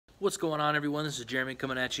What's going on, everyone? This is Jeremy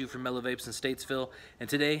coming at you from Mellow Vapes in Statesville, and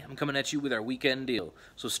today I'm coming at you with our weekend deal.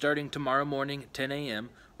 So starting tomorrow morning at 10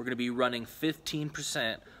 a.m., we're going to be running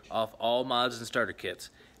 15% off all mods and starter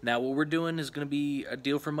kits. Now what we're doing is going to be a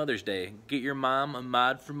deal for Mother's Day. Get your mom a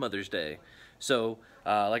mod for Mother's Day. So,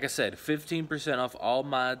 like I said, 15% off all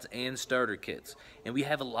mods and starter kits. And we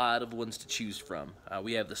have a lot of ones to choose from.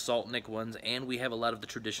 We have the Salt Nic ones, and we have a lot of the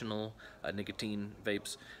traditional nicotine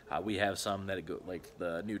vapes. We have some that go like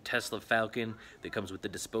the new Tesla Falcon that comes with the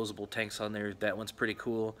disposable tanks on there. That one's pretty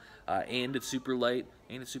cool, and it's super light,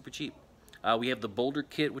 and it's super cheap. We have the Boulder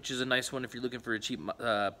kit, which is a nice one if you're looking for a cheap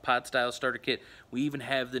pod style starter kit. We even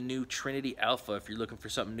have the new Trinity Alpha if you're looking for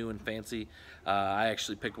something new and fancy. I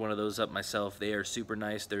actually picked one of those up myself. They are super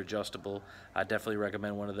nice. They're adjustable. I definitely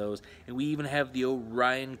recommend one of those. And we even have the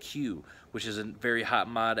Orion Q, which is a very hot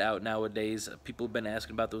mod out nowadays. People have been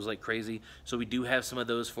asking about those like crazy. So we do have some of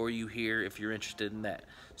those for you here if you're interested in that.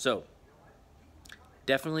 So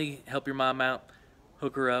definitely help your mom out.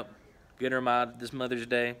 Hook her up. Get her a mod this Mother's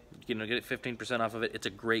Day. Get it 15% off of it. It's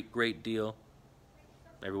a great, great deal.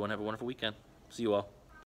 Everyone have a wonderful weekend. See you all.